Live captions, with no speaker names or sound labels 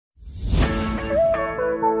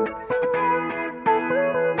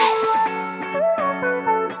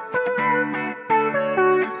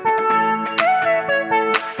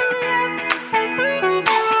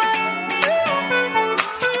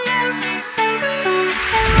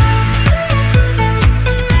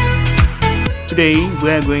Today we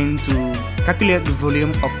are going to calculate the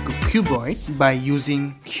volume of a cuboid by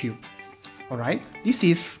using cube. Alright, this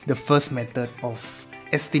is the first method of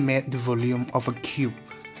estimate the volume of a cube.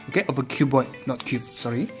 Okay, of a cuboid, not cube,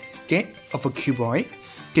 sorry. Okay, of a cuboid.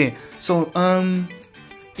 Okay, so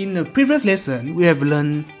in the previous lesson we have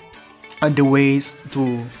learned the ways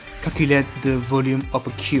to calculate the volume of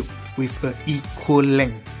a cube with an equal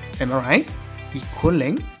length. Am I right? Equal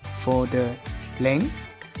length for the length,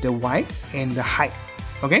 the width, and the height.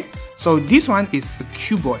 Okay, so this one is a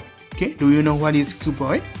cuboid. Okay, do you know what is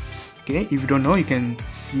cuboid? Okay, if you don't know, you can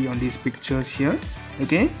see on these pictures here.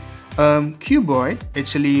 Okay, cuboid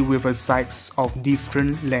actually with a sides of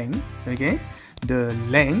different length. Okay, the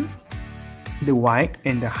length, the width,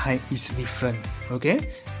 and the height is different. Okay,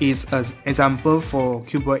 is an example for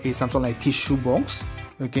cuboid is something like tissue box.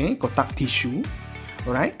 Okay, kotak tisu.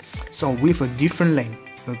 Alright, so with a different length.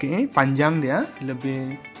 Okay, panjang dia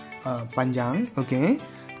lebih panjang. Okay,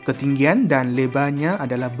 ketinggian dan lebarnya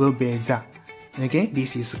adalah berbeza. Okay,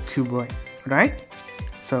 this is a cuboid. Right?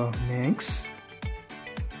 So next.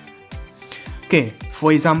 Okay,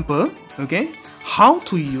 for example, okay, how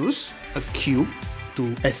to use a cube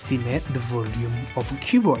to estimate the volume of a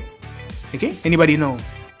cuboid? Okay, anybody know?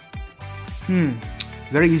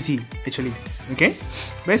 Very easy actually. Okay,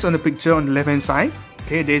 based on the picture on the left hand side,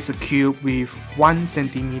 okay, there is a cube with 1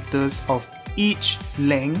 centimeters of each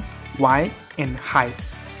length, width, and height.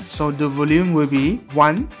 So the volume will be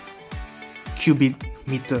 1 cubic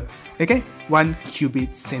meter. Okay, 1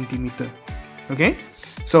 cubic centimeter. Okay,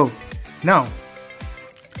 so now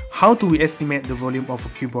how do we estimate the volume of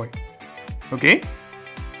a cuboid? Okay,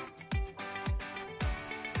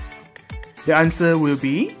 the answer will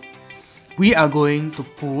be we are going to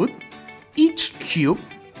put each cube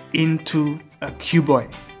into a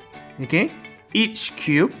cuboid. Okay, each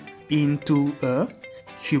cube into a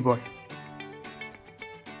cuboid.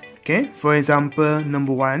 Okay, for example,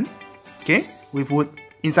 number 1. Okay, we put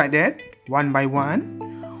inside that 1 by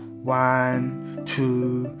 1, 1,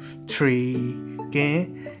 2, 3. Okay,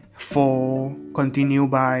 4. Continue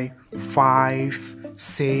by 5,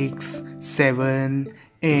 6, 7,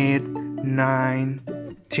 8, 9,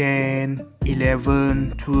 10,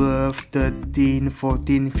 11, 12, 13,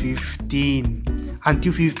 14, 15.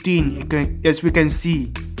 Until 15, as we can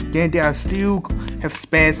see, okay, they are still have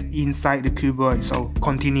space inside the cuboid. So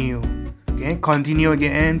continue. Okay, continue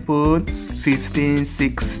again. Put 15,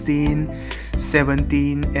 16,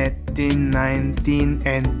 17, 18, 19,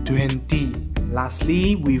 and 20.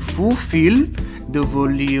 Lastly, we fulfill the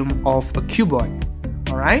volume of a cuboid.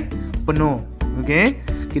 Alright, penuh. Okay,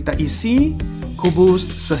 kita isi kubus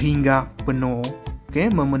sehingga penuh.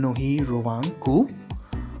 Okay, memenuhi ruang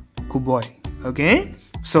cuboid. Okay,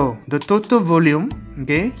 so the total volume,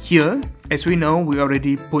 okay, here, as we know, we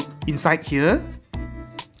already put inside here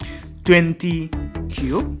 20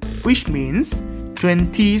 cube, which means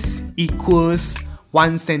 20 equals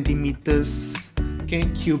 1 centimeters, okay,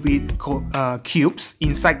 cubes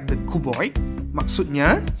inside the cuboid.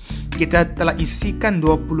 Maksudnya kita telah isikan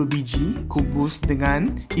 20 biji kubus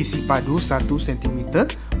dengan isi padu 1 cm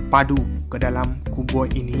padu ke dalam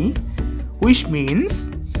cuboid ini, which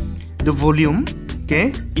means the volume, okay,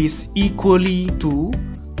 is equally to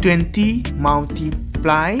 20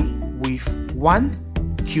 multiply with 1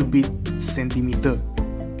 cubic centimeter.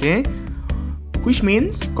 Okay, which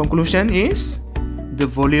means conclusion is the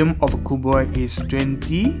volume of a cuboid is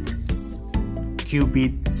 20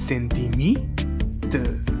 cubic centimeter.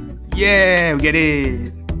 Yeah, we get it.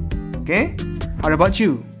 Okay, how about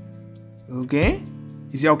you? Okay,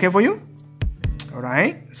 is it okay for you?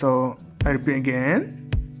 Alright, so I repeat again.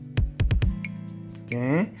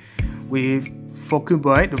 Okay, for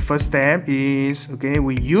cuboid, the first step is, okay,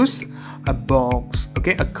 we use a box,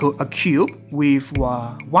 okay, a cube with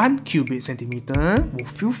 1 cubic centimeter. We'll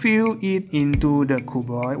fulfill it into the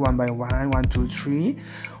cuboid 1 by 1, 1, 2, 3,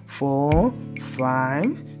 4,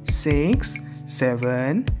 5, 6,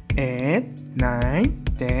 7, 8, 9,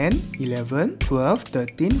 10, 11, 12,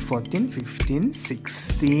 13, 14, 15,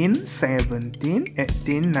 16, 17,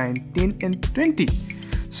 18, 19, and 20.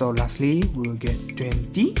 So lastly, we'll get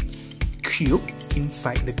 20 cube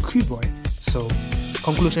inside the cuboid. So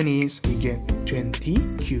conclusion is we get 20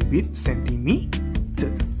 cubic centimeter.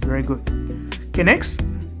 Very good. Okay, next.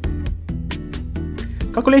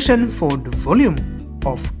 Calculation for the volume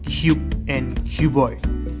of cube and cuboid.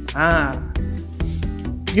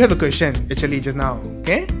 You have a question actually just now.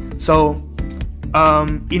 Okay, so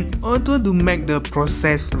in order to make the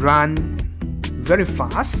process run very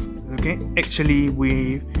fast, okay, actually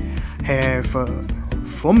we have a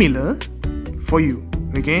formula for you,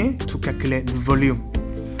 okay, to calculate the volume.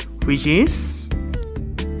 which is,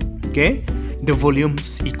 okay, the volume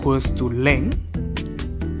equals to length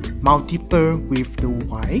multiple with the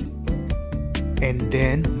width and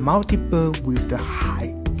then multiple with the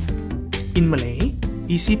height. In Malay,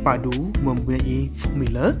 isi padu mempunyai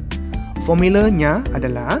formula. Formulanya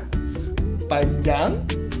adalah panjang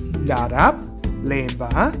darab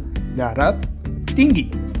lebar darab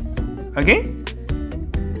tinggi. Okay?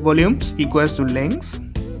 Volume equals to length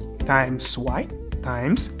times width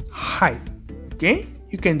times height. Okay?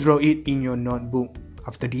 You can draw it in your notebook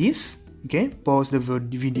after this. Okay? Pause the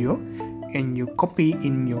video and you copy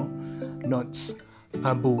in your notes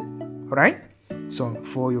book. Alright? So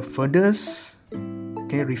for your further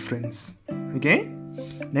reference. Okay?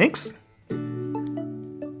 Next.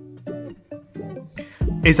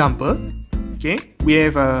 Example. Okay? We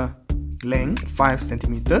have a length 5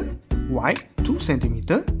 cm, width 2 cm,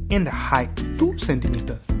 and the height 2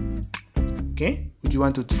 cm. Okay? Would you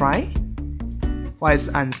want to try? What is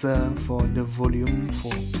the answer for the volume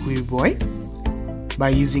for cuboid? By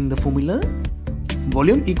using the formula,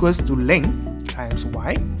 volume equals to length times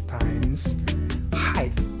width times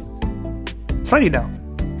height. Try it out.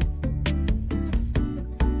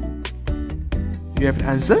 Do you have the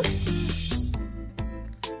answer?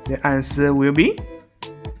 The answer will be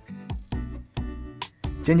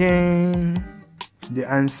the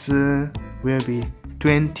answer will be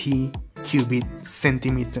 20 cubic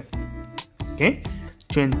centimeter. Okay,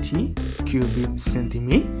 20 cubic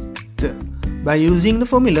centimeter. By using the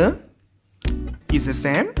formula, it's the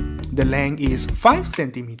same. The length is 5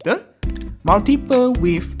 centimeter, multiple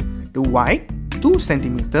with the width 2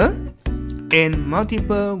 centimeter, and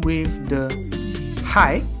multiple with the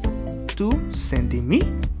height 2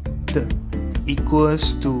 centimeter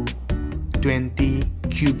equals to 20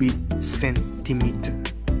 cubic centimeter.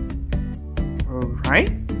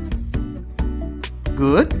 Alright,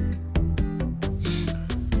 good.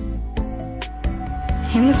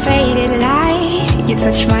 In the faded light, you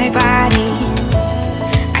touch my body.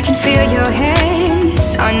 I can feel your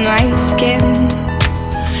hands on my skin.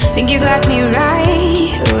 Think you got me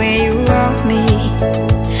right where you want me,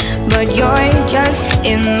 but you're just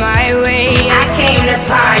in my way. I came to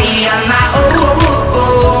party on my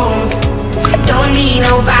own.